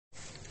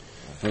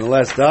So in the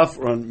last daf,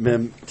 we're on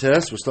Mem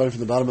Tes. We're starting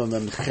from the bottom of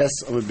Mem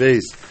Ches Amud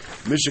Beis.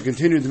 Mishnah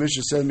continued. The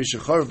Mishnah said,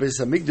 "Mishnah Charav Beis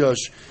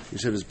Hamikdash." We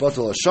said it's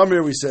Batal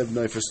Hashamir. We said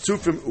Meifas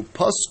Tufim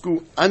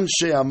Upasku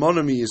Anshe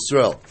Amonami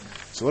Yisrael.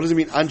 So what does it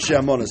mean Anshe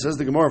Amon? It says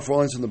the Gemara 4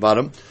 lines from the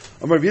bottom.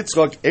 Amar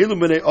Yitzchak Elu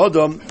Bnei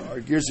Adam. Our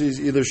Gersi is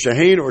either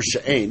Shahain or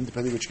Sha'ain,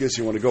 depending which Gersi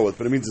you want to go with,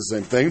 but it means the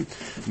same thing.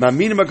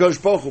 Ma'minim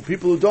HaKadosh Baruch Hu,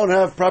 people who don't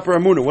have proper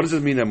Amunah. What does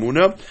it mean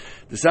Amunah?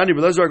 The Sani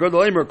Belezer Agad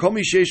Leimer Kol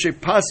Mi Sheishe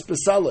Pas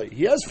Besalei.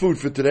 He has food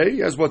for today. He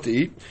has what to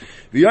eat.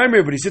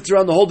 V'Yaimer, but he sits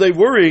around the whole day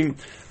worrying.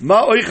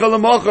 Ma Oichal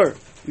Amacher.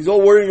 He's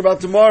all worrying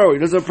about tomorrow. He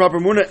doesn't have proper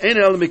Amunah. Ein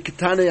El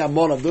Mikatane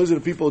Amonah. Those are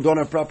the people who don't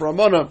have proper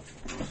Amunah.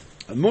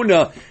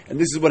 And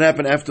this is what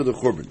happened after the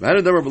Churban.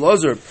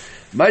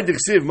 My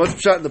Dichsiv,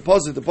 much shot in the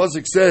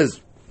pasuk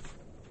says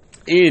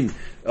in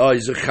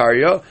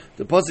Zechariah,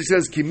 the pasuk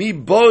says, Kimi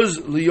Boz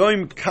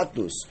Liyoim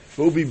Katnus. It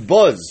will be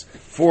buzz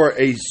for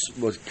a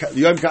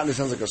Liyoim Katnus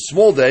sounds like a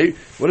small day.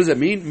 What does that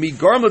mean? Mi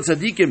Garm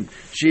Tzadikim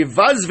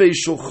Shevazve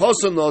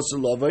Shulchosan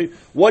Lasalavei.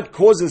 What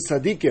causes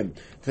Tzadikim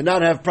to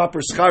not have proper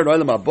schar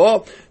Olam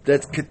Haba?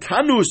 That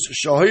Katanus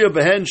Shahaya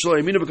Behen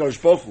Shloimina B'Kadosh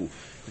Baruch Hu.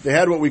 They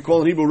had what we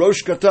call in Hebrew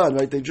Rosh Katan,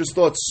 right? They just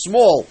thought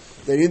small.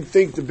 They didn't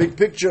think the big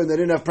picture, and they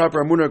didn't have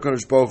proper Amunah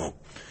Kadosh Baruch Hu.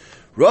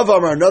 Rav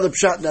Amar, another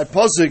pshat in that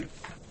pasuk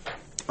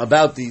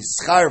about the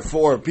schar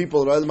for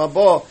people in Olam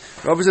Haba.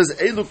 Rav says,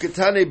 "Elu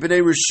Ketane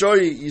Bnei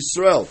Rishoy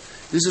Yisrael."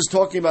 This is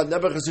talking about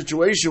Nebuchadnezzar's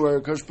situation where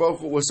Kadosh Baruch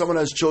Hu, where someone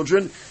has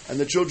children and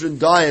the children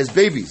die as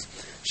babies.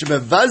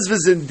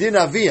 Shemevazvizin din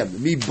aviyam.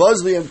 Mi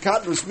bazliam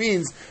katnus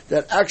means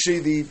that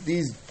actually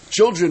these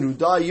children who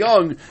die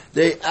young,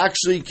 they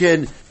actually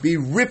can be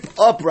ripped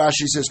up.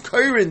 Rashi says,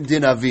 "Kairin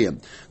din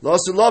avim."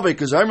 Lost in love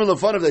because I'm in the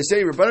fun of they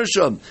say, "Rebbeinu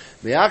Shalom,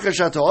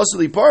 me'achashat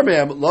ha'asli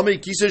parmeim lami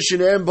kisa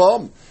shneim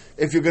bam."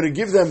 If you're going to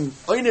give them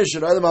einish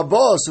and Olam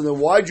Haba, so then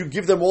why'd you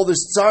give them all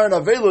this tsar and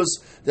avelus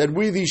that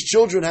we, these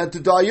children, had to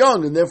die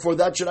young, and therefore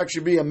that should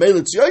actually be a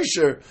melitz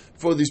yosher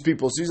for these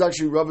people. So he's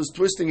actually, Rav is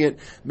twisting it,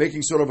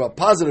 making sort of a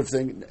positive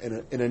thing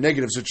in a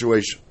negative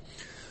situation.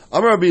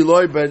 Amar Rabbi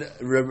Eloi ben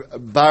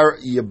Bar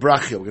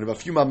Yebrachia. We're going to have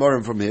a few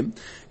mamarim from him.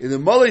 In the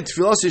Malay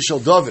Tfilasi Shel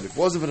David, if it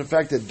wasn't for the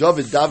fact that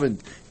David davened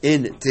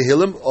in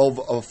Tehillim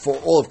for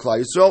all of Klal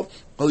Yisrael,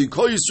 all you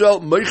call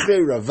Yisrael Meichei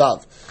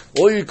Ravav.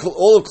 All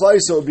of Klal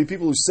Yisrael would be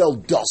people who sell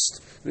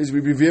dust. It means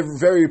we'd be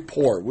very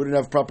poor. We wouldn't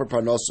have proper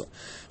parnasa.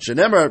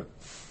 Shenemar,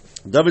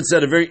 David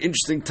said a very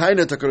interesting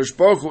taina to HaKadosh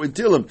Baruch Hu in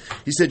Tehillim.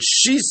 He said,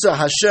 Shisa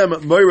Hashem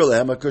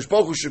Moirelehem. HaKadosh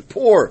Baruch Hu should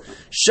pour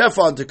Shefa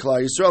onto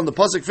Klal Yisrael. And the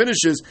pasuk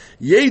finishes,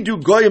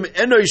 Yedu Goyim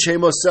Enoy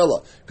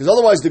Shemosela. Because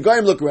otherwise the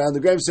Goyim look around, the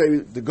Goyim say,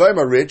 the Goyim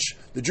are rich,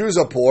 the Jews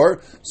are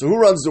poor, so who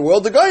runs the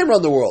world? The Goyim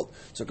run the world.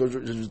 So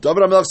David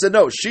HaMelech said,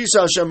 no,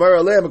 Shisa Hashem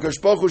Moirelehem.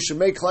 HaKadosh Baruch Hu should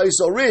make Klal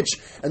Yisrael rich,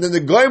 and then the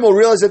Goyim will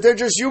realize that they're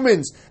just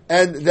humans,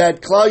 and that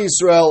Klal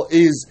Yisrael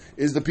is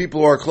the people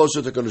who are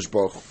closer to HaKadosh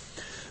Baruch Hu.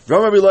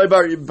 Rabbi Eloi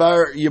bar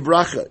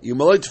Yebracha, you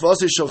malay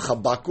tefillah shel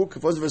Chabakuk. If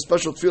it wasn't a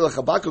special tefillah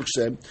Chabakuk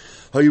said,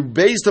 how you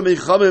based on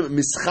mechamim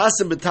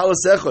mischasim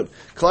betalas echad.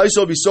 Klal Yisrael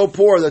would be so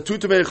poor that two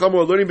tamei mechamim who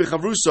are learning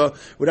bechavrusa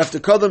would have to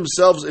cut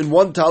themselves in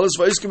one talis.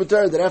 Va'iskim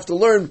eter, they'd have to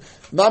learn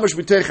mamash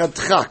b'teichad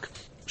tchak.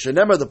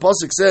 Shenemar, the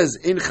pasuk says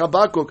in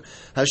Chabakuk,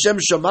 Hashem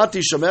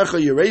shamati shamecha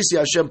yeresi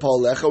Hashem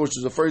pa'alecha, which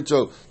is referring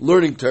to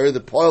learning Torah, the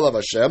poil of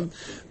Hashem.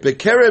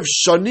 Bekerev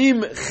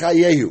shanim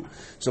chayehu.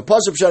 So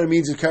pasuk shana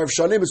means in Kerev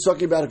shanim is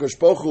talking about HaKadosh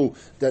Baruch Hu,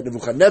 that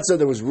Nebuchadnezzar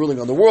that was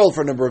ruling on the world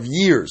for a number of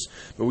years.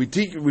 But we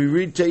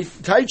read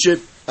Taichit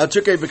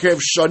atukei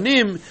bekerev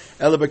shanim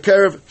ela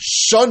bekerev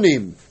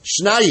shanim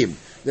shnayim.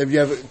 Then you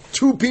have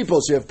two people,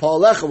 so you have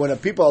Pa'alecha, when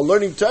people are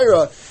learning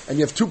Torah, and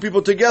you have two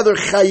people together,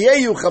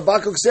 Chayeyu,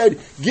 Chabakuk said,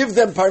 give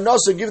them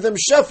Parnasa, give them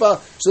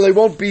Shefa, so they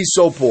won't be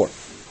so poor.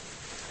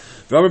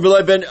 You have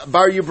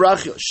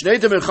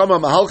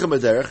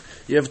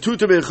two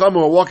Tamei Chacham who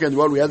are walking on the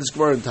road. We had this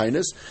Gemara in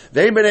Tainus.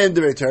 And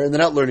they're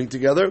not learning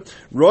together.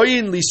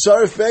 Royin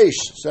lisarif beish.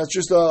 So that's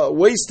just a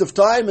waste of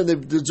time, and they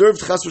deserve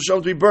chas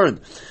v'shalom to be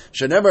burned.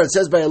 Shenemar, it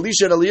says by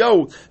Elisha and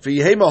Eliyahu,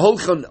 v'yihema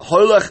holchan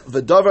holach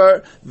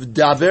v'davar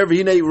v'daver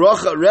v'hinei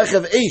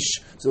rechav eish.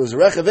 So it was a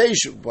rechav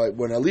eish, but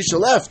when Elisha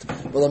left,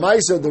 well, the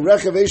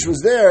rechav eish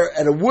was there,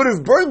 and it would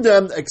have burned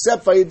them,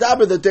 except by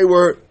Yidaber that they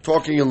were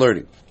talking and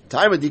learning.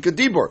 Time of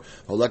Dikadibor.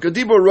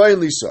 Holakadibor Royan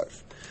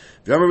Lisarf.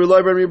 Two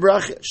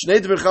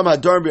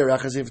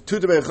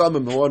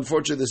Tamei who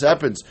unfortunately this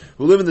happens,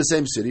 who live in the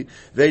same city,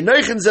 but they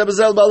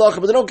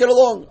don't get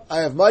along. I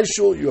have my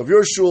shul, you have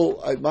your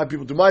shul, my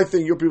people do my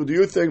thing, your people do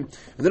your thing,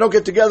 and they don't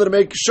get together to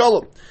make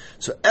shalom.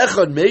 So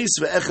echad meis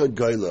ve'echad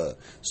gaila.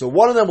 So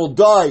one of them will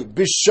die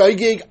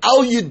b'shaygig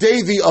al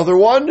yedei the other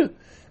one.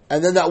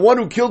 And then that one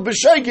who killed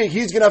B'shaygig,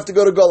 he's going to have to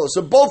go to Gola.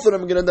 So both of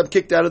them are going to end up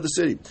kicked out of the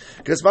city.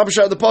 Because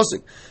Mabashah the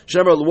pasuk.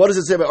 Shemar, what does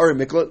it say about Ari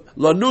Miklat?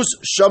 Lanus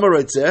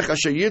shamaretzech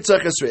asher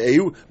yitzach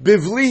esre'eu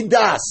bivli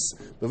das.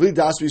 Bivli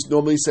das we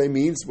normally say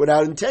means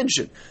without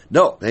intention.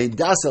 No, vein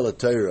das ala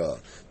Torah.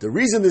 The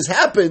reason this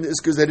happened is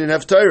because they didn't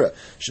have Torah.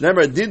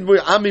 Shemar did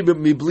ami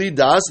mibli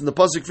das, and the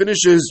pasuk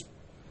finishes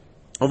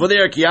Over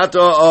there,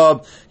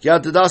 Kiyata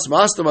das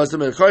ma'astam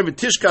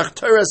tishkach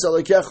Torah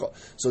selekecha.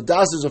 So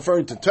das is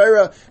referring to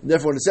Torah, and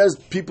therefore when it says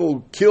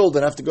people killed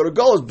and have to go to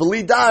Golos,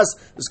 beli das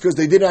is because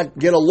they did not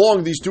get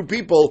along, these two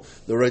people,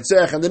 the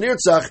Reitzach and the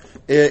Nirtzach,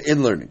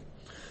 in learning.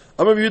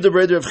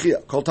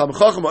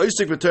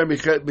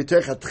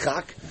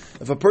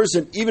 If a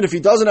person, even if he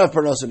doesn't have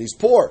parnas and he's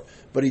poor,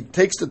 but he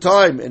takes the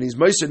time and he's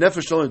meiser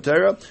nefesh shalom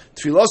Torah,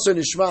 tefillah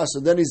nishmas,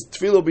 and then his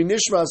tefillah be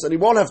nishmas, and he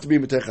won't have to be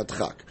mitechat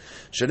chak.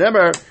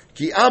 Shenemer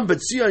ki am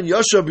betzion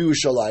yosha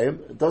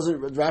b'Yushalayim. It doesn't.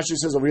 Rashi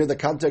says over here the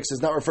context is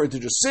not referring to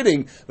just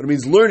sitting, but it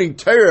means learning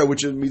Torah,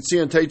 which is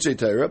mitzion teitzei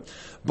Torah.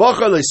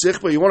 Bacha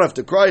leisichba, you won't have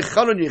to cry.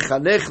 Chanun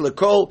yichanech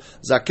lekol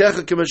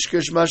zakecha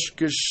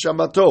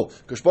kishamato.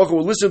 Kishbacha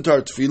will listen to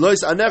our tefillah.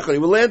 Anecha, he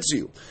will answer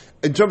you.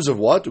 In terms of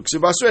what? The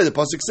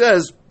pasuk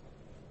says.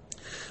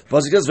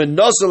 Hashem lechem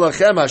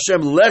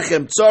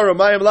tzara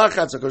mayim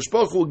lachatz. HaKadosh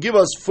Baruch Hu will give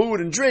us food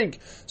and drink.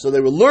 So they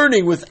were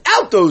learning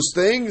without those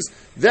things.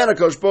 Then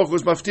HaKadosh Baruch Hu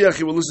is maftiach.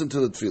 He will listen to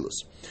the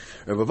tefillos.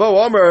 Rabbi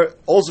Omer,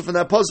 also from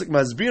that pasuk,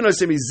 Mazbino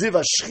Semi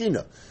Ziva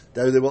Shechina,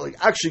 that they will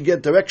actually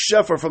get direct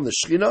shefa from the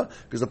Shechina,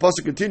 because the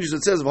pasuk continues.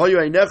 It says,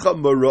 normally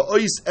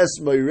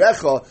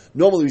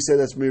we say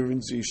that's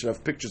means you should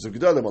have pictures of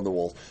Gedalim on the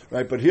walls,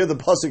 right? But here the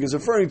pasuk is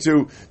referring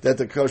to that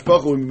the Kadosh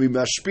Baruch Hu will be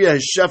mashpia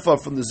his shefa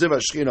from the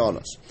Ziva Shechina on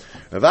us.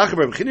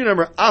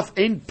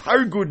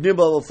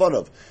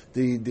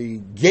 The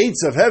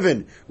gates of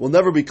heaven will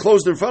never be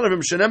closed in front of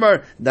him.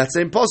 Shenemar, that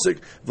same pasuk,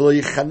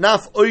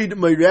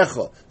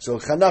 so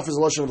chanaf is a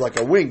lashon of like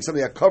a wing,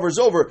 something that covers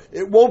over.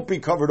 It won't be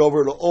covered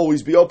over; it'll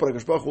always be open.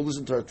 HaKadosh Baruch Hu will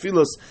listen to our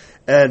tefillos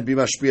and be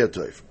mashpia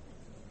toiv.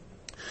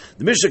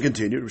 The Mishnah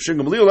continued.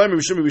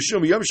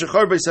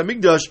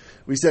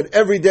 We said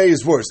every day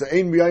is worse.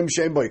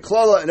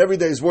 And every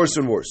day is worse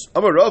and worse.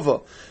 There's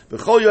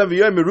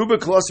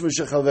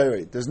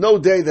no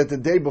day that the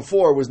day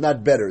before was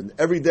not better.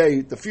 Every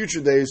day, the future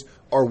days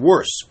are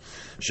worse.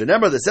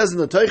 That says in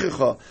the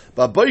Teichecha,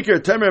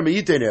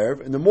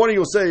 in the morning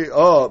you'll say,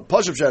 oh,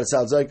 Pashup Shat, it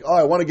sounds like, oh,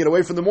 I want to get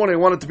away from the morning, I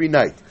want it to be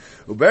night.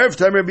 When it's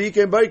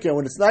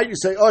night, you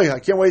say, oh, I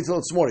can't wait till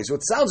it's morning. So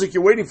it sounds like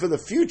you're waiting for the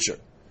future.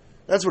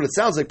 That's what it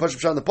sounds like, Pashup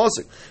Shat in the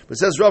Pasuk. But it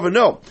says, Rava,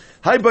 no.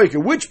 Hi,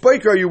 biker. Which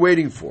biker are you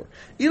waiting for?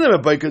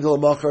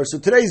 So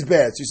today's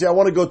bad. So you say, I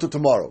want to go to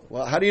tomorrow.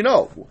 Well, how do you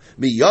know? How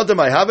do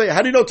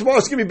you know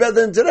tomorrow's going to be better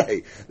than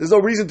today? There's no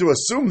reason to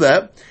assume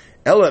that.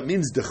 Ella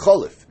means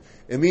decholif.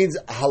 It means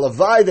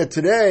halavai that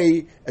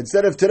today,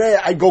 instead of today,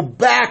 I go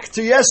back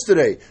to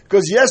yesterday.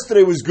 Because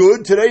yesterday was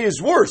good, today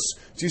is worse.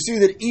 So you see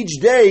that each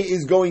day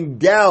is going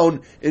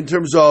down in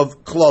terms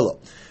of klala.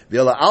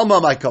 V'ela alma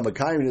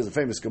ma'kamakayim is a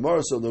famous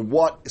Gemara. So then,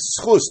 what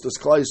schus does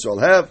Klal Yisrael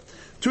have?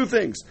 Two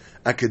things: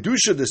 a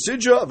kedusha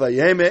desidra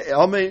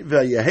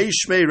v'yehei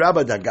shmei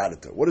rabba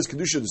dagadata. What is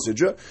kedusha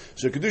desidra?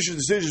 So kedusha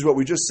desidra is what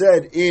we just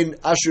said in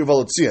Asher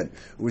V'Latzion.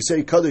 We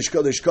say kadosh,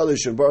 kadosh,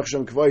 kadosh, and Baruch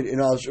Hashem Kavod in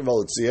Asher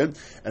V'Latzion,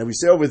 and we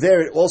say over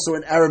there also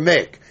in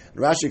Aramaic.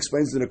 And Rashi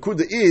explains the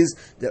Nakuda is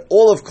that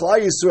all of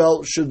Klal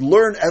Yisrael should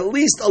learn at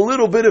least a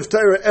little bit of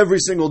Torah every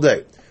single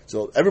day.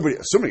 So everybody,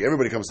 assuming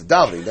everybody comes to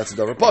davening, that's a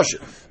davar pasha.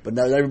 But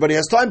now everybody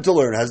has time to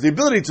learn, has the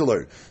ability to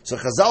learn. So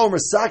Chazal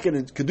Mersakin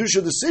and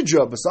Kedusha the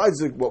Sidra,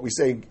 besides what we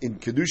say in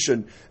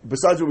Kedushin,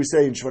 besides what we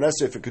say in Shemon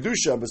Esrei for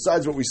Kedusha,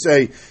 besides what we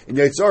say in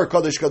Yitzhar,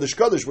 Kadosh, Kadosh,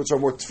 Kadosh, which are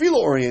more tefillah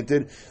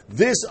oriented,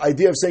 this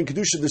idea of saying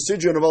Kedusha the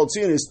Sidra and Aval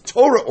Tzion is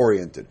Torah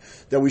oriented.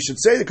 That we should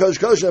say the Kadosh,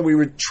 Kadosh, and we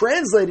would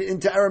translate it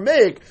into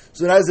Aramaic,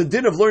 so that it has a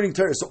din of learning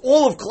Torah. So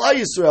all of Klal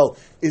Yisrael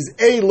is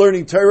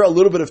learning Torah, a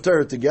little bit of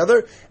Torah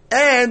together,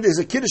 and there's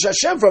a Kiddush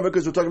Hashem from it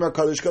because we're talking about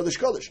Kadosh, Kadosh,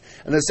 Kadosh.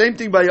 And the same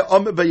thing by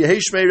Yehei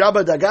Shmei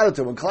Rabba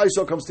Dagadata. When Klal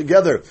Yisrael comes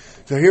together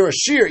to hear a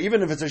shir,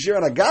 even if it's a shir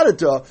on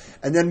Agadata,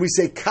 and then we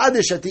say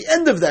Kaddish at the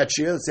end of that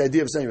shir, that's the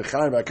idea of saying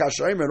V'chanan V'akash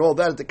Ha'im and all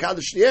that at the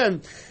Kaddish at the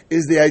end,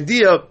 is the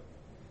idea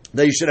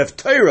that you should have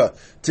Torah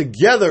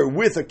together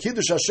with a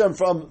Kiddush Hashem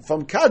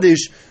from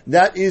Kaddish.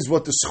 That is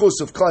what the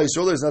schus of Klal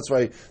Yisrael is. And that's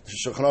why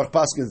Shulchan Aruch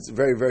Paskin is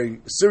very,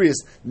 very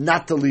serious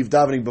not to leave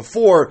davening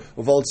before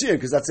Uval Tziyah,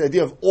 because that's the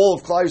idea of all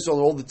of Klal Yisrael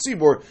and all the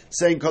Tzibur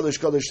saying Kaddish,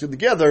 Kaddish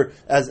together,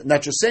 as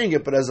not just saying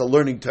it, but as a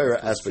learning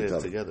Torah aspect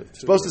of it.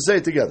 Supposed to say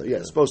it together.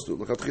 Yeah, supposed to.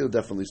 Look,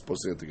 definitely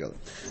supposed to say it together.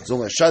 It's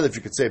only a shayla if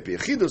you could say it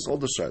b'yechidus, all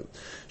the shayla.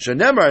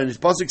 Shenemar, and the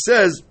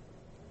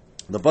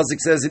pasuk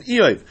says in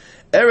Eov,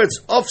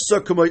 Eretz Ofsa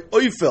K'may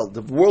Oifel,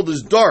 the world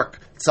is dark,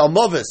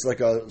 Tzalmavis,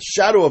 like a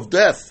shadow of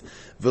death.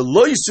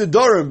 V'loy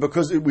Sidarim,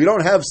 because we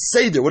don't have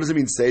Seder. What does it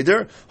mean,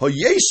 Seder?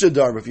 Hoyei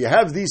Sidarim. If you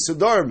have these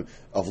Sidarim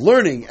of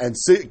learning and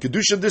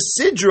Kedusha the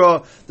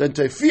Sidra, then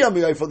Teifiyah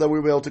Mi'oifel, that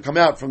we'll be able to come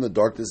out from the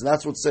darkness, and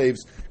that's what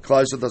saves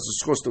Klal Yisrael. That's the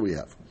schus that we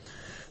have.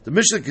 The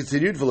Mishnah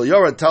continued,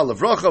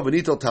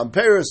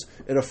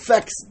 it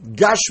affects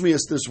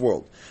Gashmias, this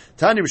world.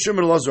 Tani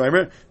B'Shimon Elazar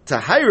Aimer,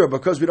 Tahira,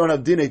 because we don't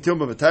have Dinei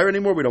Tumah V'Tayra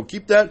anymore, we don't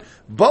keep that.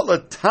 But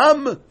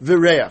Latam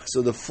V'Reach,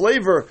 so the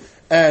flavor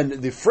and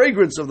the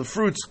fragrance of the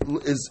fruits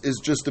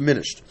is just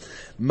diminished.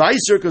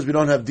 Meiser, because we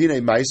don't have Dinei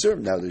Meiser.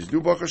 Now there's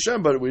Du Baruch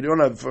Hashem, but we don't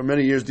have for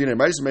many years Dinei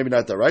Meiser, maybe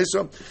not the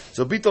Raisa.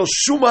 So Bitel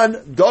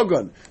Shuman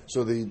Dogon.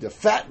 So the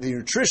fat, the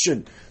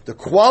nutrition, the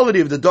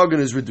quality of the Dogon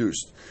is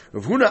reduced.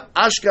 Rav Huna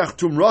Ashkach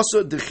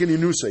Tumrasa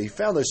Dechininusa. He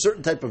found a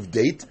certain type of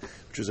date,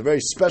 which was a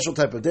very special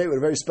type of date with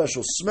a very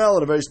special smell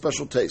and a very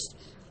special taste.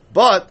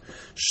 But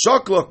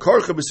Shakla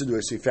Karcha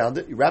B'Sidui. So he found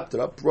it, he wrapped it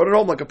up, brought it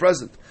home like a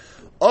present.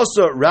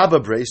 Also, Rabba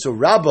Bray, so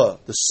Rabba,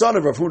 the son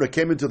of Rav Huna,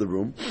 came into the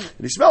room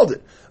and he smelled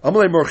it.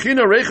 Amalei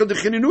Morchina Reicha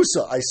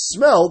Dechininusa. I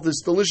smell this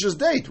delicious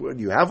date. Do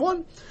you have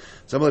one?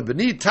 So Amalei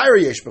B'ni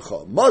Taira Yesh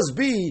B'cha. Must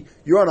be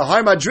you're on a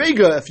high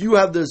madrega if you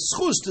have the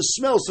schus to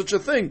smell such a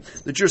thing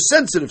that you're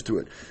sensitive to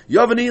it.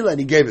 Yavanila, and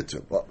he gave it to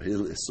him. Well,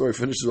 his story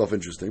finishes off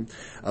interesting.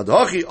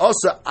 Adachi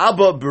also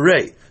Abba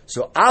Bray.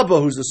 So Abba,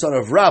 who's the son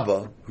of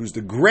Rabba, who's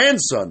the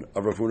grandson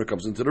of Rav Huna,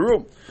 comes into the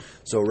room.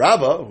 So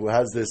Rabba, who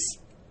has this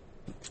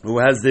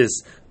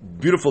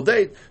beautiful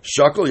date,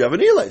 Shakal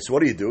Yavanile. So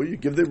what do? You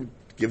give the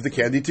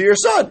candy to your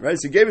son, right?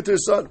 So he gave it to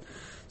his son.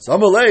 So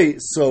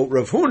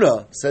Rav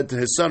Huna said to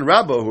his son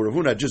Rabba, who Rav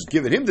Huna had just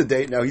given him the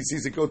date, now he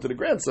sees it go to the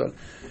grandson.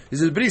 He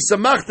says, B'ni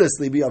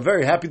samachtas libi, I'm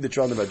very happy that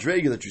you're on the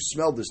madrega, that you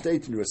smelled this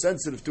date and you were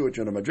sensitive to it,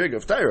 you're on the madrega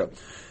of Tyra.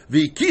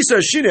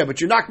 V'kisa shine,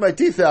 but you knocked my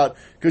teeth out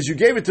because you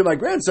gave it to my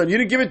grandson, you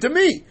didn't give it to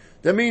me.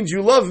 That means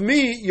you love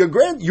me,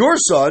 your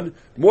son,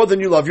 more than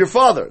you love your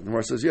father. The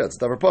Gemara says, yeah, it's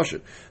davar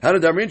pashut.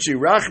 Hanadarinchi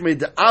rachme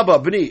de abba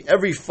b'ni.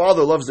 Every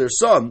father loves their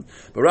son,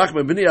 but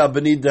rachme b'ni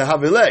abni de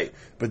havile.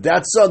 But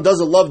that son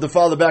doesn't love the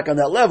father back on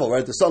that level,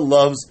 right? The son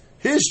loves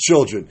his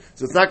children,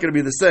 so it's not going to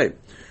be the same.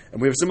 And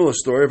we have a similar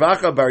story.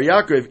 Vacha bar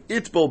Yaakov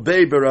itbol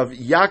bei barav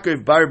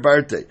Yaakov bar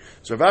Barte.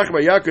 So Vacha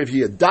bar Yaakov,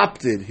 he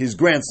adopted his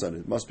grandson.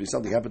 It must be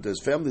something happened to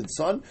his family, his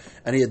son,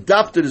 and he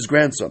adopted his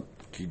grandson.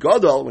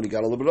 Gadol, when he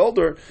got a little bit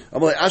older,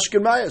 I'm like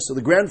Ashken Maya. So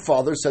the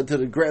grandfather said to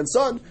the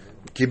grandson,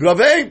 "Keep it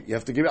aveim. You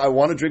have to give it. I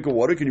want a drink of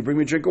water. Can you bring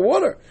me a drink of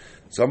water?"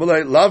 So I'm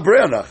like, "Lav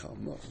breanach."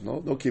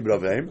 No keep it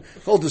aveim.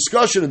 Whole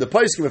discussion in the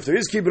Paiskim if there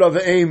is keep it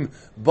aveim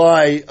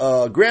by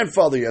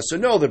grandfather, yes or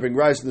no. They bring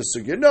rice in the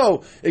sugya.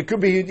 No, it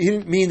could be he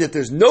didn't mean that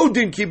there's no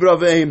din keep it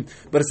aveim,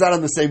 but it's not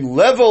on the same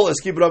level as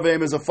keep it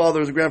aveim as a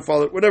father, as a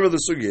grandfather, whatever the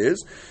sugya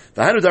is.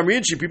 The Hanu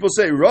Damriinchi, people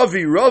say,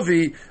 Ravi,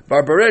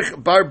 bar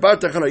barech, bar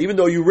tachana. Even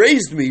though you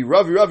raised me,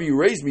 Ravi, you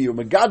raised me, you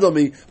megadol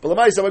me, but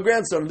Lamais, I'm a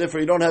grandson, and therefore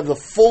you don't have the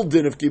full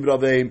din of kibbut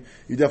aveim.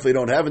 You definitely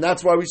don't have, and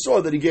that's why we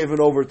saw that he gave it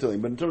over to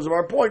him. But in terms of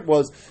our point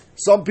was,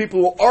 some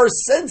people who are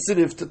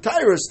sensitive to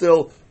Tyra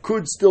still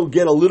could still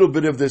get a little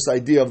bit of this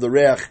idea of the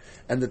reach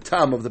and the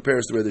tam of the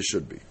Paris the way they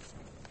should be.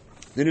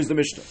 Then here's the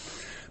Mishnah.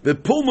 The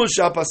pulmush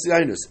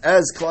apasianus,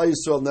 as Klal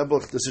Yisrael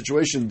Nebuch, the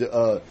situation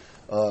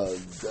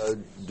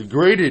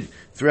degraded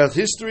throughout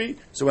history.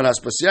 So when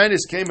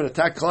Aspasianus came and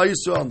attacked Klal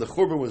Yisrael and the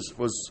Churban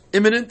was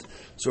imminent,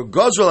 so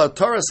Gozral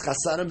Ataras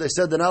Chasanim, they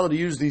said they're not allowed to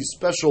use these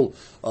special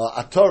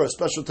Atara,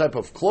 special type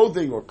of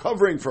clothing or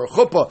covering for a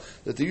chuppah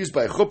that they use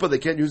by a chuppah. They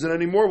can't use it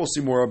anymore. We'll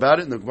see more about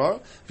it in the Gemara.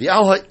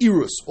 V'alha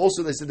Irus.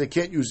 Also, they said they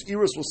can't use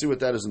Irus. We'll see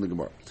what that is in the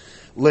Gemara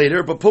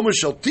later. But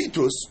Pumashal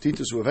Titus,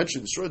 who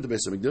eventually destroyed the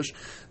Beis HaMikdash,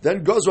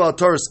 then Gozral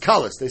Ataras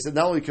Kalis. They said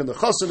not only can the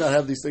Chassan not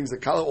have these things, the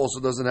Kala also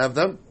doesn't have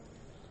them.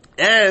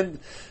 And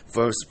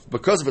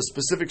because of a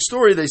specific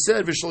story, they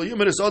said, you shouldn't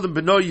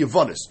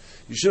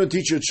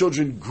teach your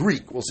children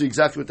Greek. We'll see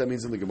exactly what that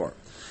means in the Gemara.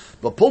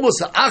 But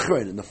Pulmus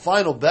HaAchrein, in the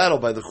final battle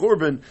by the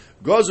Churban,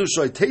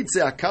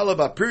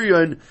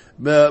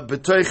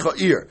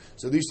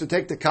 so they used to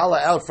take the Kala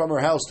out from her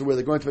house to where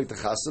they're going to make the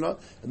Chasana,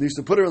 and they used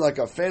to put her in like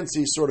a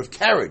fancy sort of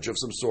carriage of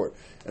some sort.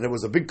 And it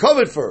was a big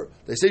covet for her.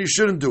 They said you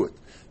shouldn't do it.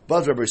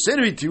 But Rabbi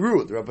Seinu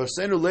Tiru, the Rabbi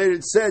Seinu later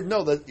said,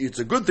 no, that it's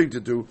a good thing to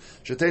do.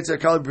 As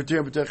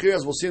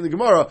we'll see in the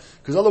Gemara,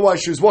 because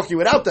otherwise she was walking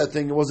without that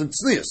thing, it wasn't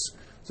tznius.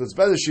 So it's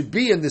better she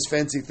be in this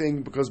fancy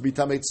thing because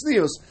bitamei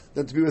tznius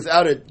than to be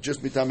without it,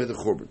 just bitamei the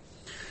churban.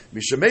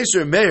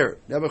 Mishameser Meir.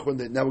 Now we're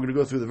going to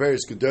go through the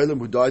various gedolim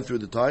who died through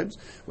the times.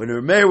 When her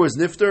Meir was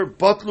nifter,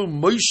 batlu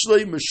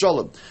moishlei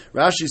mishalim.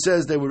 Rashi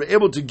says they were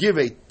able to give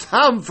a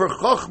tam for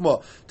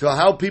chachma to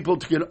how people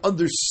can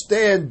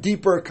understand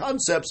deeper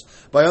concepts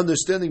by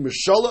understanding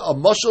mishalah, a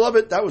mashal of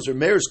it. That was her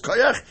Meir's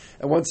koyach.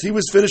 And once he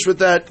was finished with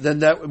that,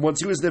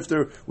 once he was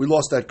nifter, we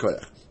lost that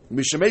koyach.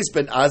 Mishameis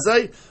ben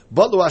Azai,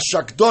 batlu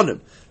ashakdonim.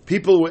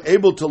 People were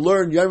able to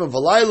learn Yom and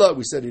Valayla.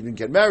 We said he didn't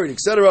get married,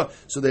 etc.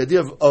 So the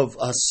idea of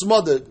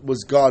Hasmada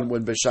was gone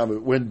when Ben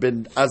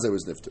Azai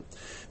was nifter.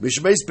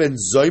 Mishmeis ben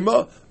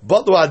Zoyma,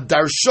 Batlu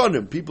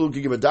Darshanim. People who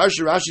can give a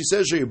darshan. Rashi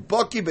says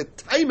Baki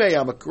b'Taimei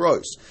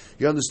Amakros.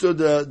 He understood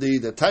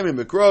the Taimei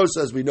Makros,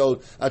 as we know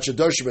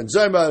Achadarsh ben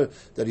Zoyma,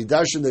 that he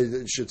darshan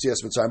the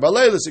Shetzias Mitzrayim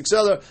Baleilas,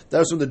 etc. That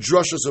was from the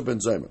Drushas of Ben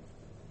Zoyma.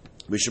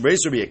 Mishabeis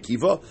Rabbi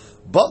Akiva,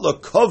 Butler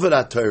Kovet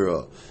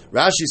HaTorah.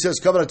 Rashi says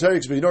Kovet HaTorah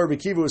because we know Rabbi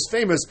Akiva was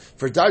famous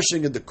for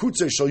darshaning in the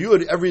Kutzei Shal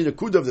Yud, every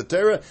Nakuda of the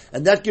Torah,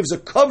 and that gives a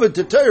Kovet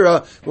to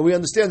Torah when we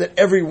understand that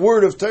every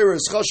word of Torah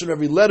is chashan,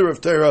 every letter of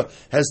Torah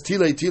has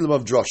tilei tilim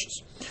of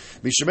drushes.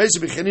 Mishameisa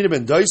b'chanina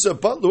ben daisa,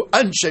 Butlu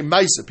anshe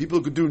maisa, people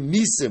who could do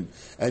nisim,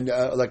 and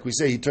like we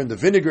say, he turned the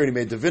vinegar and he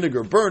made the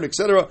vinegar burn,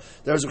 etc.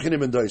 That was b'chanina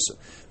ben daisa.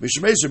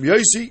 Mishameisa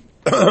b'yosi,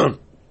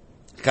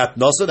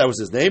 Katnasa, that was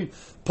his name.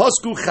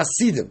 Pasku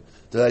Chasidim.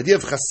 The idea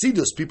of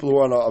Chasidus, people who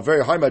are on a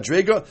very high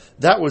madrega,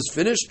 that was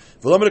finished.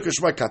 Why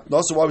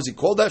was he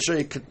called that?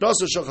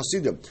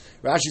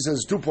 Rashi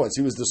says 2 points.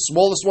 He was the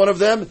smallest one of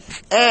them,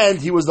 and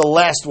he was the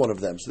last one of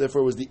them. So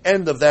therefore it was the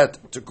end of that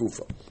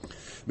Tekufa.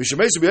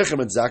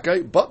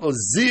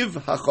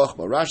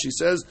 Rashi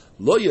says,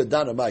 Lo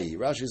yadana mahi.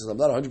 Rashi says, I'm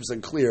not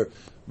 100% clear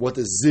what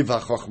the Ziv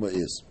HaChochma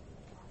is.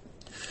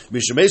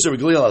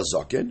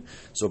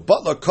 So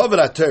Butler covered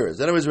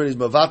HaTorah. Anyways, when he's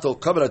Mavatal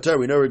covered HaTorah,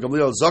 we know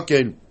Gamliel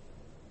Zaken.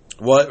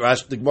 What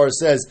the Gemara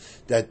says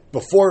that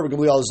before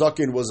Gamliel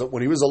Zaken was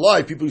when he was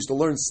alive, people used to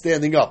learn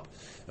standing up,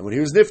 and when he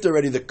was nifter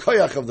already, the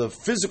koyach of the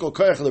physical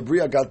koyach of the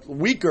bria got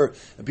weaker,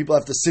 and people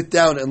have to sit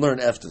down and learn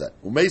after that.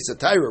 Umeisa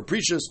Tyra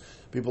precious.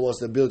 People lost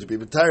the ability to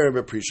be Tyra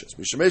but precious.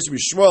 Mishamesu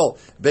Shmuel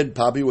ben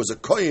Pabi was a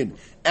kohen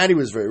and he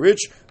was very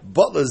rich.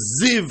 Butler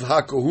Ziv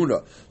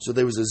HaKohuna. So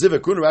there was a Ziv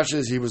HaKohuna. Rashi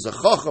says he was a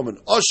chacham and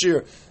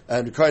ashir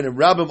and kind of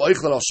rabbim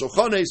oichlan al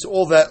shochane. So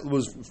all that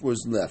was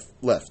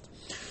left.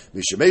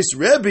 Mishameis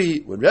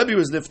Rebbe, when Rebbe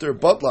was nifter,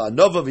 Butla,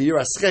 Anova,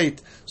 Yiraschet,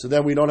 so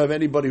then we don't have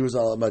anybody who's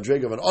on a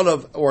madreg of an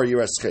Anov or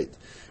Yiraschet.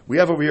 We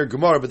have over here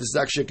Gemara, but this is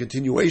actually a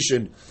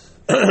continuation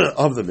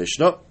of the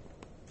Mishnah.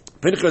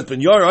 Pinchas ben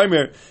Yair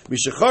Aimer,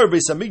 Mishachar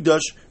Beis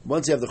Hamikdash.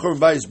 Once you have the Churban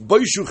Bayis,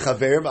 Boishu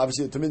Chaverim.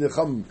 Obviously, the Tamid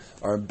Chacham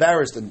are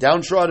embarrassed and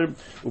downtrodden.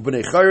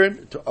 Ubnei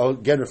Chayrin,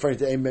 again referring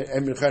to Emin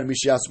Chayrin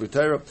Mishiyas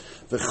B'Torah.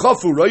 The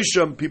Chafu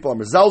Roisham, people are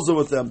mezalzel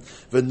with them.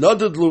 The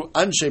Nadadlu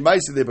Anshe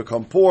Maisi, they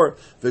become poor.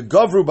 The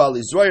Gavru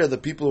Bali Zraya, the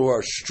people who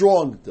are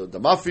strong, the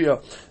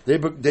mafia,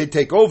 they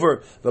take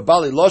over. The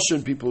Bali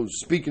Loshen, people who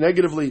speak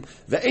negatively.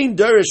 The Ein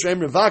Derish,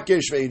 Ve'em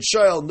Revakesh, Ve'en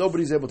Shail.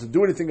 Nobody's able to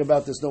do anything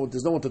about this.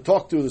 There's no one to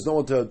talk to. There's no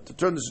one to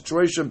turn the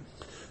situation.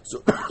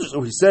 So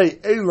we say,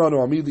 Eilanu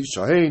Amili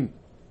Shahain,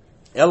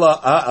 Ella,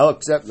 I'll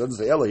accept, doesn't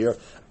say Ella here,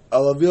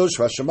 Ella Vilsh,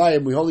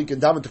 Hashemayim, we only can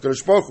daven to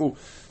Kadosh Baruch Hu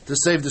to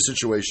save the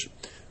situation.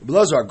 So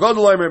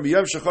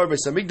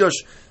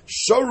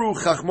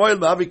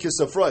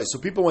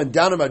people went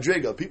down in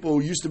Madriga. People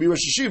who used to be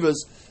Rosh Yeshivas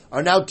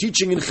are now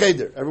teaching in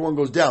Cheder. Everyone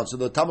goes down. So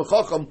the Talmud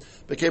Chacham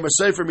became a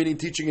sefer, meaning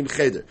teaching in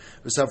Cheder.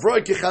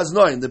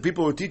 The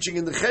people who were teaching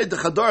in the Cheder, the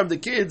Chadarim, the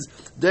kids,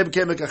 they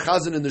became like a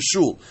chazan in the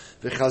shul.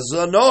 The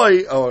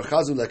Chazanoi, or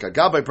chazan like a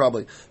gabbai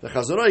probably. The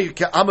Chazanoi,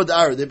 Amad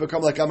Ara, they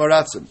become like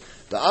Amaratzim.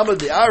 The Amad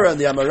the Ara and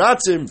the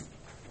Amaratzim,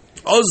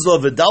 Ozla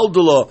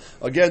v'daldula,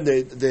 again,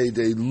 they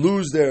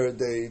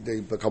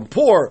become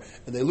poor,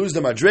 and they lose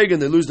their madrega,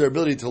 and they lose their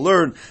ability to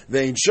learn.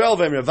 Ve'in shel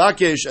ve'im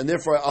revakesh, and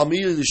therefore,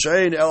 Amil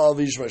l'shayin el al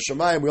v'yishma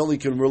shamayim, we only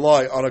can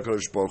rely on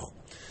HaKadosh Baruch Hu.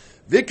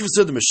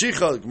 Vikvasa the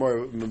Mashiach,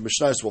 the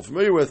Mishnah is well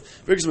familiar with.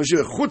 Vikvasa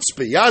Mashiach,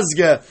 chutzpah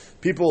yazge,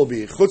 people will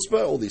be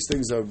chutzpah, all these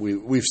things that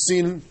we've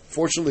seen,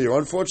 fortunately or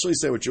unfortunately,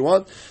 say what you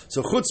want.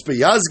 So chutzpah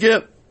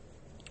yazge,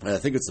 and I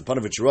think it's the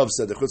Panovich Rav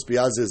said that chutzpah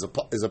yazge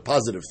is a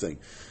positive thing.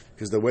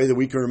 Because the way that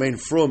we can remain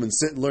frum and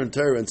sit and learn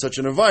Torah in such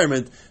an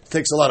environment, it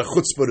takes a lot of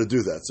chutzpah to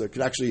do that. So it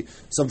can actually,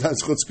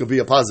 sometimes chutzpah could be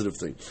a positive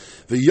thing.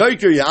 The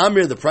yoiker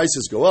ya'amir, the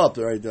prices go up.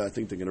 Right? I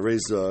think they're going to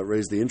raise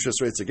the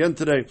interest rates again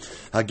today.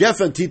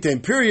 Hagefen tite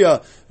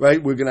imperia,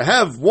 right? We're going to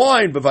have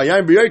wine, but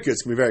vayayim b'yoiker,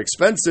 it's going to be very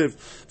expensive.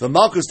 The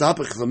malchus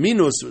tahapach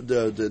laminus,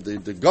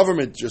 the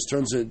government just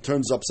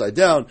turns upside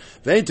down.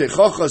 Ve'en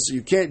techachas,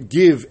 you can't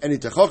give any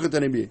techachat to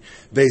anybody.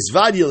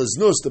 Ve'ezvadiyel is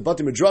nus, the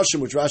bati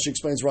midrashim, which Rashi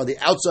explains were on the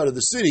outside of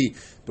the city.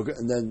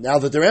 And then now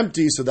that they're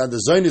empty, so then the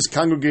Zionists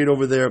congregate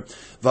over there.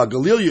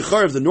 Vagalil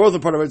Yicharv, the northern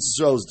part of Eretz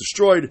Yisrael is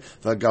destroyed.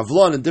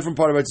 Vagavlon, a different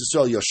part of Eretz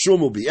Yisrael, Yashum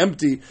will be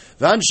empty.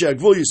 Vanshe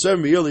Agvul Yisrael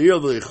Me'il Yil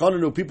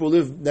V'Yichananu, people who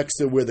live next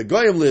to where the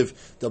Goyim live,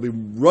 they'll be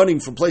running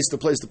from place to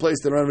place to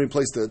place. They don't have any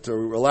place to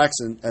relax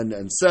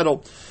and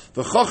settle.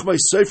 V'Chachmei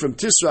Seifrim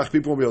Tisrach,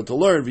 people will be able to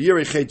learn.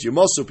 V'Yirei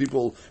Yamosu,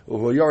 people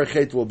who are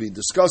Yarei will be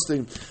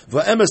disgusting.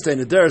 V'Emestei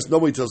Nederes,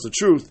 nobody tells the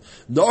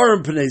truth.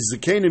 Na'arim Pnei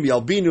Zekanim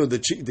Yalbinu,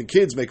 the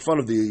kids make fun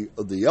of the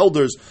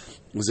elders.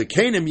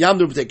 Zekanim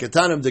Yamdu B'tei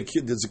Ketanim, the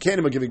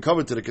Zekanim are giving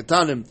cover to the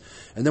Ketanim.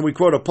 And then we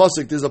quote a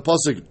pasuk. There's a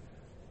pasuk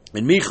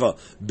in Micha,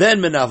 Ben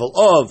Menavel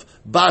of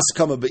Bas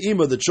Kama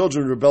Be'ima, the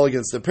children rebel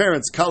against their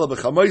parents. Kala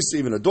B'Chamaisi,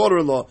 even a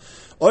daughter-in-law.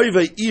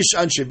 Oive Ish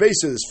Anshe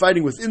Beisa, is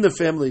fighting within the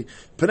family.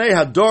 Panei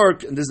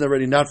Hadork, and this is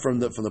already not from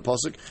the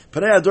pasuk.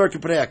 Panei Hadork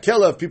and Panei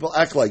Hakelev, people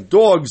act like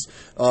dogs,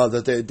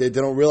 that they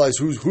don't realize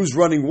who's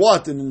running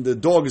what, and the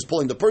dog is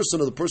pulling the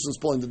person, or the person is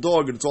pulling the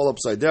dog, and it's all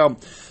upside down.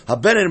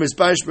 Habenim is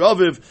Ba'ish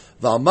Be'aviv,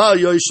 V'amal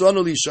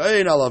Yoishlanu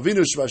L'Shayin, Al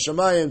Avinu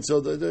Shvashamayim. So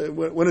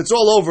when it's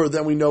all over,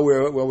 then we know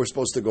where we're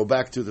supposed to go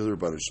back to the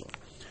Rebbeinu Shalom.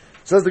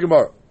 Says the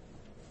Gemara.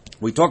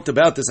 We talked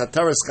about this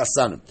Hataras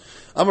Chasanim.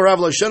 Amar Rav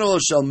Loishenu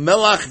shel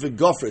melach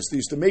v'gofres. They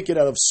used to make it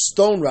out of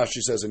stone,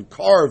 Rashi says, and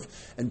carve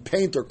and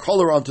paint or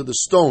color onto the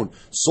stone,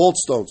 salt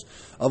stones.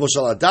 Avol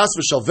shel adas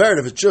v'shel vered.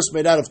 If it's just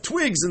made out of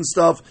twigs and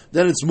stuff,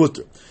 then it's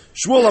mutter.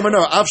 Shmuel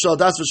Amanar av shel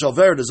adas v'shel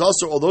vered is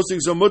also, all those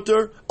things are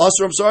mutter.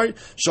 Also,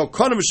 shel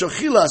konim v'shel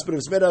chilas. But if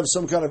it's made out of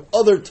some kind of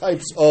other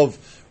types of,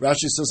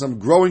 Rashi says, some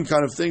growing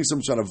kind of thing,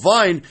 some kind of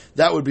vine,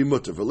 that would be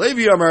mutter. For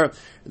Levi Amar,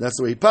 and that's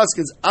the way he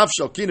paskins. Av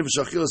shel kina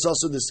v'shel chilas.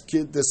 Also, this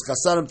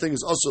chasanim thing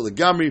is also the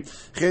gamri.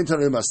 Chen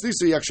tanei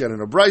masnisa. He actually had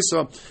an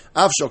abrisa.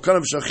 Av shel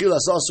konim v'shel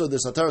chilas. Also,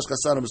 this hataras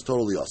chasanim is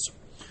totally awesome.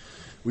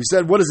 We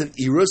said, what is an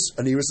iris?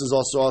 An iris is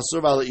also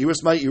also vala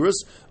iris, my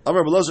iris.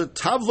 Amar Belazar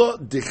tavla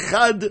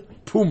dechad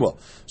puma.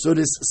 So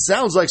this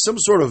sounds like some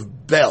sort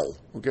of bell.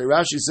 Okay,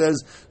 Rashi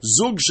says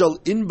zug shel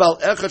inbal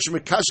echad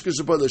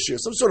shemekashkesh b'lashir.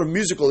 Some sort of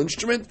musical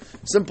instrument,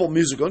 simple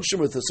musical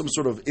instrument with some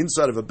sort of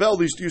inside of a bell.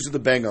 They used to use it to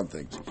bang on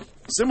things.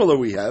 Similar,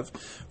 we have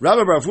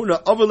Rabbi Bar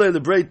Huna avale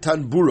lebrei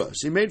tanbura.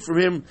 So he made from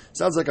him,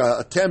 sounds like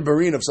a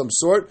tambourine of some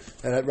sort,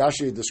 and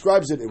Rashi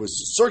describes it. It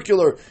was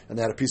circular, and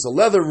they had a piece of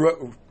leather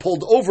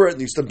pulled over it, and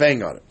he used to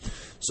bang on it.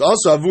 So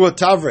also Avua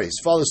Tavre, his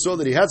father saw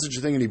that he had such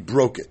a thing, and he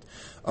broke it.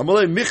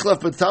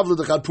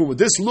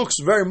 This looks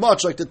very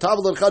much like the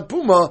tavla d'chad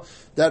puma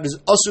that is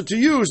usher to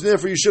use,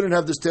 therefore you shouldn't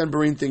have this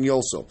tambourine thing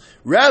also.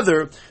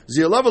 Rather, if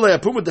you want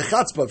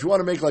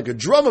to make like a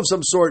drum of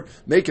some sort,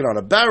 make it on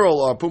a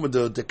barrel, or puma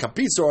de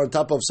kapitza, or on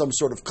top of some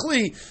sort of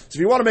kli. So if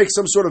you want to make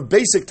some sort of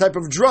basic type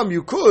of drum,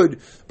 you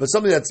could, but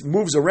something that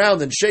moves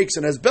around and shakes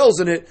and has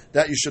bells in it,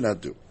 that you should not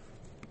do.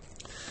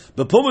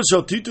 But Pumas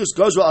shel Titus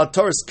goes with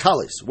Ataris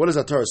Kalis. What is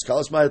Ataris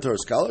Kalis? My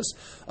Ataris Kalis.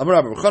 Amar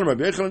Rabbi Chanan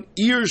Rabbi Yechanan,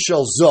 ear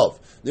shel zov.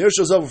 The ear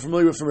shel zov, we're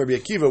familiar with from Rabbi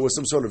Akiva, was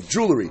some sort of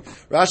jewelry.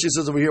 Rashi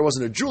says over here it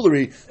wasn't a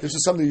jewelry. This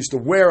was something they used to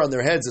wear on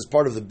their heads as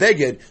part of the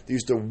beged. They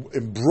used to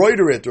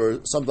embroider it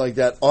or something like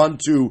that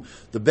onto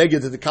the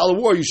beged that the Kala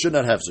wore. You should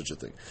not have such a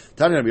thing.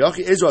 Tani Rabbi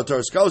Yochi, Ezo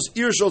Ataris Kalis,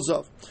 ear shel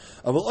zov.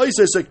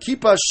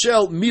 Kippah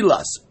shel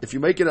milas. If you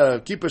make it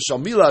a kippah shel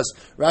milas,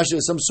 Rashi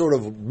has some sort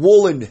of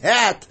woolen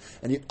hat,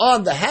 and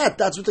on the hat,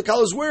 that's what the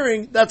Kala is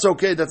wearing. That's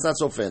okay. That's not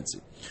so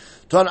fancy.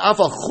 Tan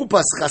afal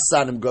chupas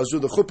chasanim goes through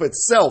the chuppah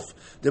itself.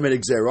 They made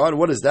exeron.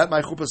 What is that?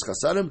 My chupas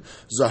chasanim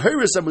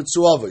zahiris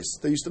amutzuavis.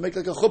 They used to make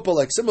like a chuppah,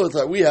 like similar to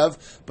that we have,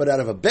 but out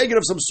of a beged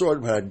of some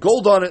sort, but had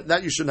gold on it.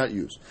 That you should not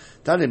use.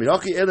 Tani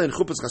mirachi ela and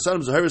chupas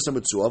chasanim zahiris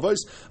amutzuavis.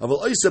 Aval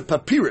oisa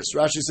papyrus.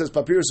 Rashi says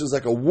papyrus is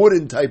like a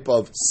wooden type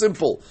of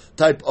simple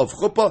type of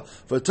chuppah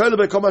for toilet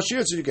by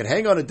komashir, so you can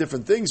hang on to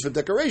different things for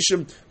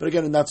decoration, but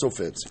again, not so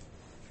fancy.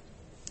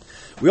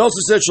 We also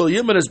said shal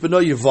yiman is beno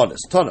yivanis.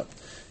 Tana.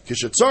 A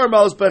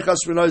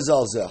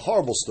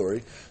horrible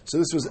story. So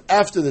this was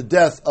after the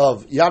death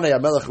of Yanei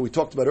HaMelech, who we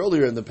talked about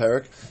earlier in the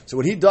parak. So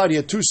when he died, he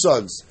had two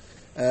sons.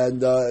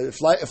 And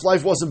if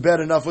life wasn't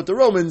bad enough with the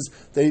Romans,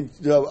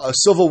 a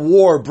civil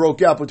war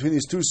broke out between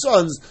these two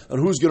sons on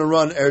who's going to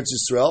run Eretz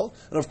Yisrael.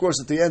 And of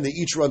course, at the end, they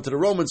each run to the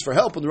Romans for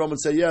help. And the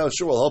Romans say, yeah,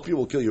 sure, we'll help you.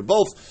 We'll kill you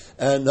both.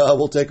 And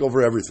we'll take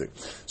over everything.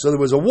 So there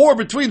was a war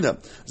between them.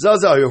 So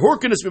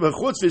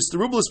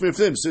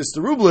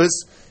Sterublis,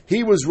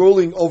 he was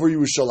ruling over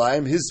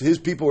Yerushalayim. His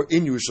people were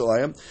in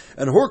Yerushalayim.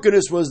 And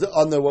Horkanus was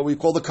on what we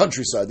call the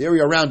countryside, the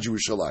area around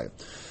Yerushalayim.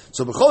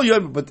 So b'chol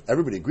yom, but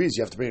everybody agrees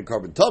you have to bring a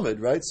carbon tamid,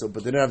 right? So,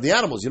 but they don't have the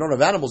animals. You don't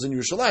have animals in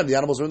Yerushalayim. The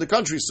animals are in the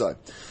countryside.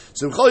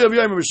 So b'chol yom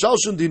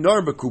b'shalshun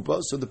dinar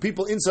b'kupa. So the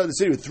people inside the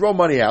city would throw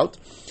money out,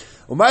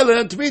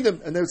 to meet them,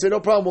 and they would say, "No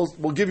problem.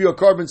 We'll give you a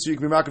carbon so you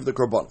can be makar the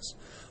karbanos."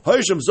 There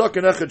was a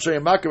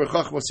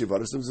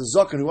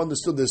zaken who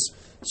understood this.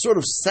 Sort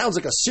of sounds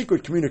like a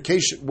secret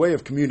communication way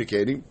of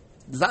communicating.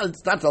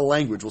 It's not the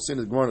language. We'll see in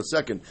the Gemara in a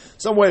second.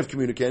 Some way of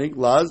communicating.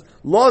 So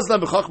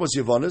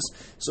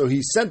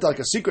he sent like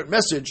a secret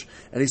message,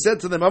 and he said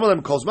to them,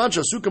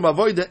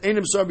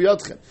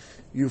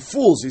 "You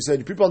fools!" He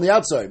said, "People on the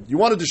outside, you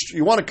want to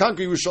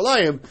conquer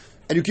Yerushalayim,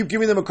 and you keep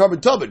giving them a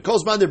carbon tumid.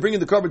 Kozman, they're bringing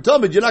the carbon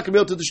tumid. You're not going to be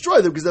able to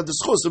destroy them because they have the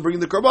schus of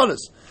bringing the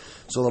karbanos."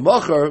 So the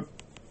Machar.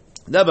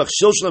 They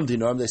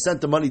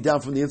sent the money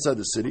down from the inside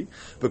the city,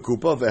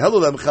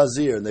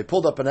 and they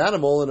pulled up an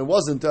animal, and it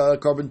wasn't a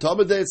carbon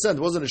tamid they had sent.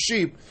 It wasn't a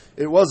sheep,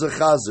 it was a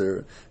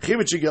chazer.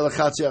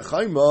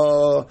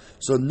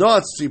 So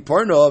Notzi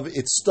Parnov,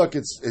 it stuck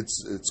its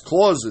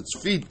claws, its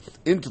feet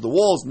into the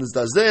walls, and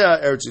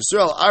Eretz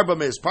Yisrael, Arba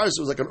Meis Paris,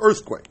 it was like an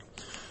earthquake.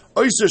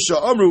 You're not allowed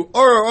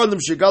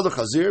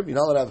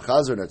to have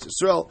chazer in Eretz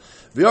Yisrael.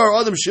 He's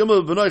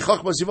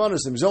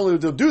only able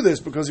to do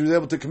this because he was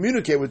able to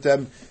communicate with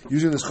them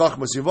using this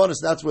chachmas yivanis.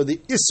 That's where the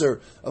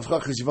isser of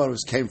chachmas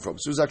yivanis came from.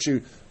 So it was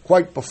actually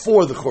quite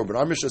before the Churban.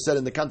 Our Mishnah said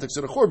in the context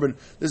of the Churban,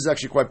 this is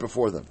actually quite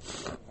before them.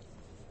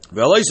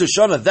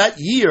 That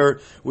year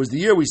was the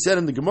year we said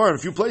in the Gemara in a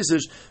few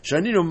places.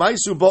 You're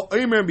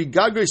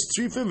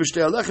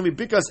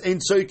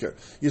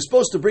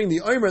supposed to bring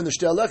the Omer and the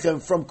Shtei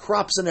Alechem from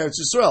crops in Eretz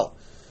Yisrael.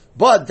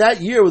 But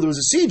that year there was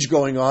a siege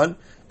going on,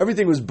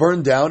 everything was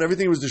burned down,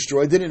 everything was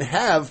destroyed. They didn't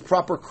have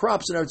proper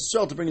crops in Eretz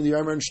Yisrael to bring in the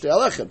Yarmer and Shtei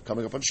Alechem,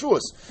 coming up on Shavuos.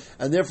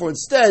 And therefore,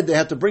 instead, they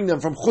had to bring them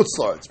from Chutz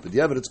La'aretz. But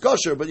yeah, but it's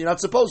kosher, but you're not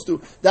supposed to.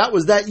 That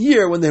was that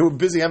year when they were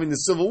busy having the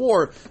civil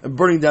war and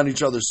burning down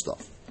each other's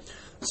stuff.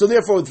 So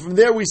therefore, from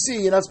there we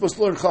see you're not supposed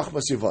to learn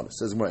Chachmas Yavanis.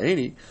 Says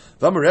Ma'ani,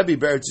 V'amar Rebbe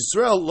Be'eretz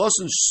Yisrael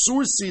Lashon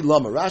Sursi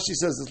Lama. Rashi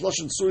says this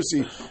Lashon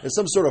Sursi is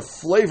some sort of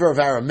flavor of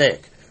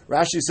Aramaic.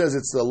 Rashi says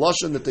it's the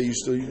Lashon that they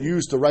used to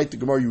use to write the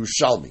Gemara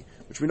Yerushalmi,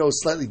 which we know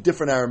is slightly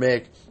different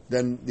Aramaic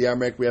than the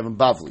Aramaic we have in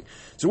Bavli.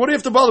 So what do you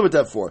have to bother with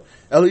that for?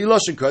 Eli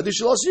Lashon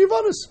Kaddish Lashon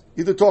Yavanis.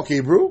 Either talk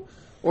Hebrew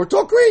or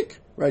talk Greek.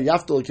 Right?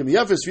 Yaftal Kim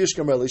Yefes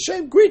V'yishkam Eli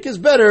Shem. Greek is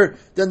better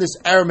than this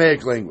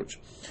Aramaic language.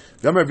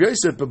 Even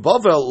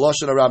Bavel,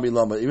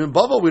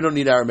 we don't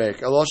need Aramaic.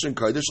 Lashon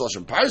Kodesh,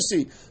 Lashon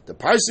Parsi, the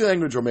Parsi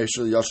language, or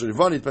Meshul Yashar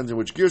Yivani, depends on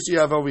which gears you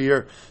have over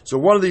here. So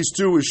one of these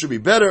two should be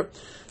better.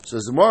 So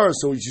Zamara,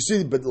 so you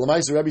see, but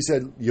Lamaisa Rabbi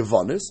said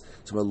Yavanis.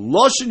 So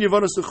Lashon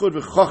Yavanis Lechud,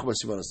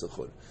 v'Chachmas Yavanis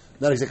Lechud.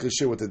 Not exactly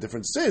sure what the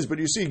difference is, but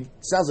you see,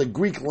 sounds like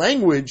Greek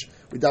language.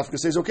 We Dafka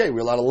says, okay,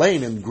 we're allowed to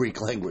lane in Greek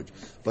language,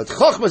 but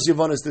Chachmas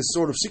Yavanis, this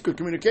sort of secret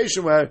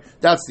communication, where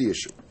that's the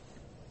issue.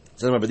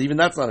 But even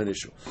that's not an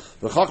issue.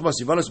 The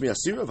Chachmas Yivanis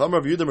Miyasira,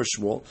 V'amar V'yudam or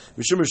Shmuel,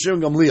 Mishum Shimon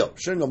Gamliel.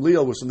 Shimon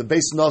Gamliel was from the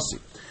base Nasi.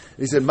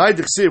 He said, "My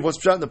Dichsiv, what's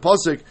pshat in the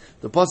pasuk?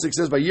 The pasuk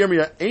says by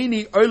Yirmiyah,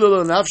 Eini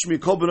oilala nafshmi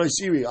kol b'nai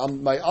siri.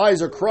 My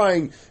eyes are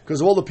crying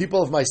because of all the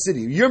people of my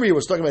city." Yirmiyah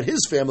was talking about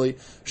his family.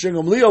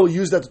 Shimon Gamliel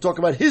used that to talk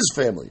about his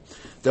family.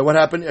 Then what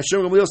happened?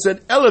 Shimon Gamliel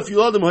said, "Elef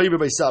yuladim hayiv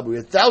b'Sabu." We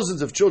had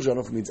thousands of children. I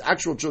don't know if it means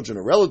actual children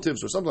or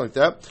relatives or something like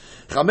that.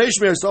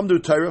 Chamesh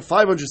me'aslamdu Torah.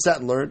 500 sat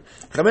and learned.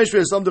 Chamesh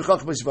me'aslamdu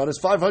Chachmas Yivanis.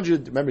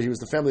 500. Remember, he was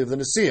the family of the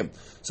Nesiim.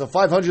 So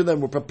 500 of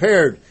them were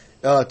prepared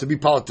to be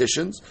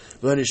politicians.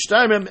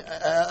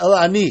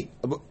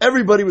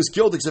 Everybody was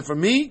killed except for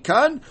me,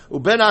 Khan,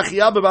 Uben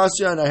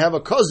Achiyah, and I have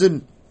a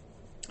cousin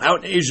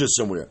out in Asia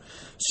somewhere.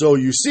 So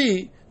you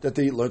see that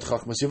they learned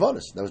Chachmas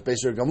Yavanis. That was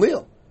based on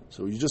Gamliel.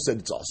 So you just said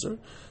it's awesome.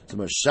 They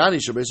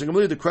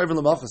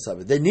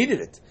needed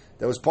it.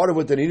 That was part of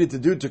what they needed to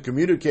do to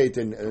communicate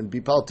and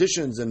be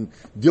politicians and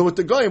deal with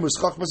the Goyim was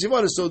Chachmas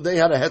Yavanis, so they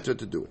had a heter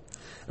to do it.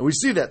 And we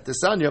see that.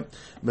 Tesanya,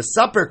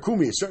 Mesaper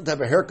Kumi, a certain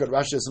type of haircut,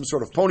 Rashi has some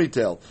sort of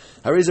ponytail.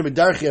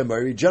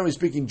 Generally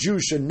speaking,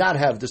 Jews should not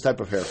have this type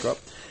of haircut.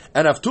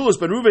 And Avtulus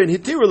ben Ruvain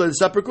Hitirul and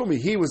Saper Kumi,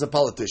 he was a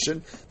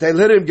politician. They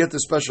let him get the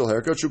special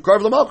haircut.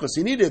 Shukarv Lamalchus,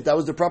 he needed it. That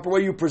was the proper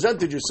way you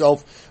presented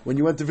yourself when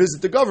you went to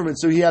visit the government.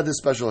 So he had this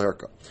special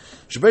haircut.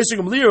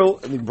 Shabesing Liro,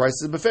 and the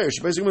Bryce is Befair.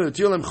 Shabesing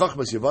Tirulem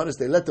Chachmas Yavanis,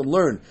 they let them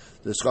learn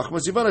this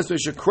Chachmas Yavanis. They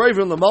should crave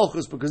him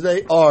Lamalchus because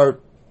they are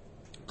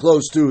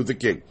close to the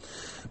king.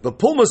 But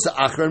Pulmas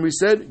Achran, we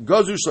said,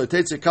 Gazu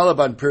Shloitetze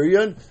Kalaban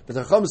Perion, but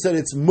the Chacham said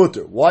it's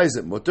mutter. Why is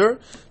it mutter?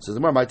 So the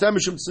Mar, my time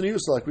Mishum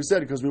Tznius, like we said,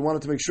 because we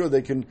wanted to make sure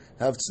they can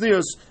have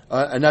Tznius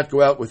and not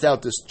go out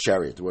without this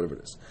chariot, or whatever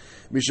it is.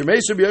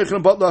 Mishameser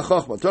B'Yechon Batla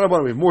Chachma.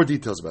 We have more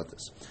details about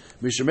this.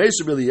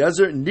 Mishameser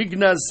B'Eliezer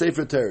Nignaz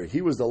Sefer Torah.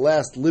 He was the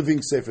last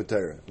living Sefer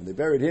Torah. When they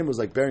buried him, it was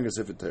like burying a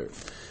Sefer Torah.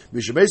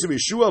 Mishameser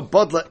B'Yeshua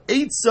Batla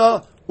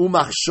Eitza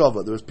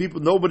Umachshava. There was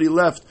people, nobody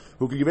left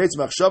who could give Eitza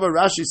Machshava.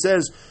 Rashi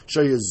says,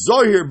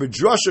 Shayazohir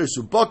B'Drasha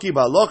Subaki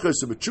Ba'alocha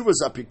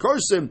Subachuvas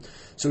Apikorsim.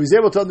 So he's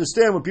able to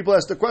understand when people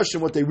ask the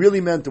question what they really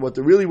meant and what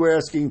they really were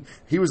asking.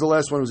 He was the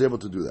last one who was able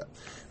to do that.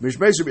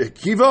 Mishmeser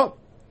B'Akiva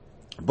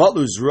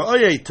Batluz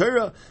Ra'ayei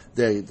Torah,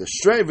 the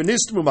strength of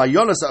Nistmu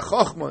Mayonas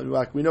Achachma.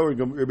 We know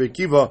Rabbi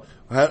Akiva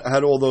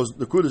had all those.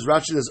 The Kudas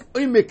Rashi says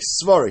Oimik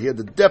Svara. He had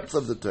the depth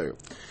of the Torah.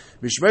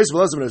 Mishmeis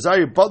Velazim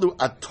Azariah Badu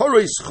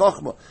Atoris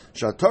Chachma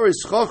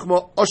Shatoris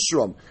Chachma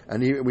Oshram,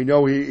 and we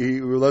know he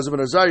Velazim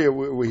Azariah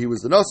where he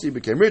was the Nasi, he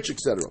became rich,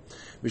 etc.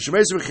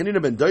 Mishmeis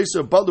V'Chanina Ben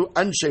Daisa Badu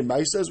Anshe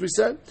Maisa, as we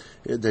said,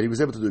 that he was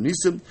able to do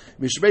Nisim.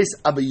 Mishmeis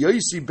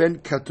Abayosi Ben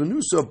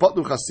Katunusa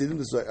Badu Chasidim.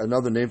 This is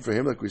another name for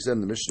him, like we said in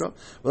the Mishnah.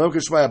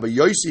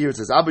 Abayosi, here it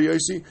says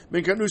Abayosi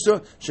Ben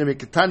Katunusa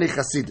Shemikatani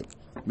Chasidim.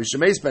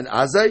 Mishameis ben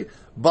Azai,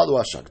 Balu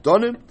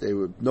Ashakdonim,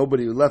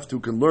 nobody left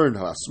who can learn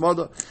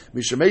Hasmada.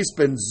 Mishameis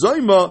ben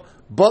Zoima,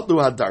 Balu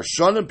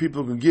Hadarshanim,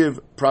 people who can give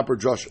proper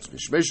drushes.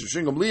 Mishameis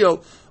Shingam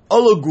Leo,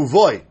 Ola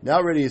Guvoy. Now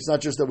already it's not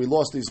just that we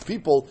lost these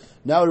people,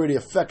 now it already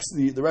affects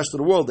the rest of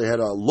the world. They had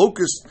a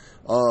locust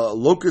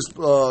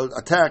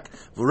attack,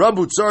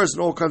 V'rabu Tzaris,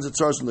 and all kinds of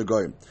Tzaris from the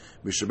Goyim.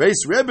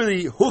 Mishabeis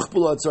Rebbe,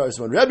 Huchbula Tzaris.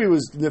 When Rebbe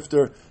was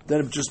nifter,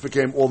 then it just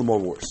became all the more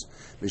worse.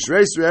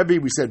 Mishabeis Rebbe,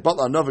 we said,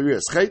 Batla Anava Yireh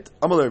Scheit,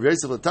 Amal Rebbe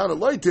Yosef Latana,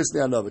 Loitisne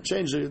Anava.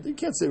 Change it. You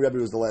can't say Rebbe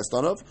was the last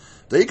Anav.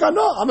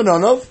 I'm an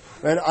Anav.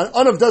 And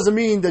Anav doesn't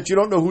mean that you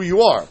don't know who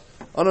you are.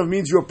 Anav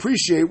means you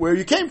appreciate where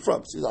you came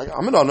from. So he's like,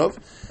 I'm an Anav.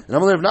 And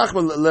Amal Rebbe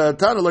Nachman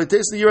Latana,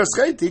 Loitisne Yireh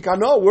Scheit.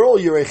 We're all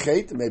Yireh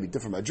Scheit. Maybe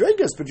different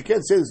Madrigas, but you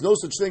can't say there's no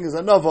such thing as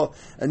Anava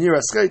and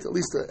Yireh Scheit, at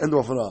least end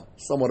off on a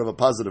somewhat of a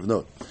positive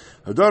note.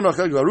 Hadar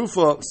Nachel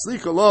Garufa,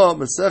 Slicha La,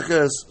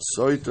 Meseches,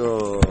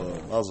 Soita,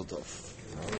 Mazel Tov.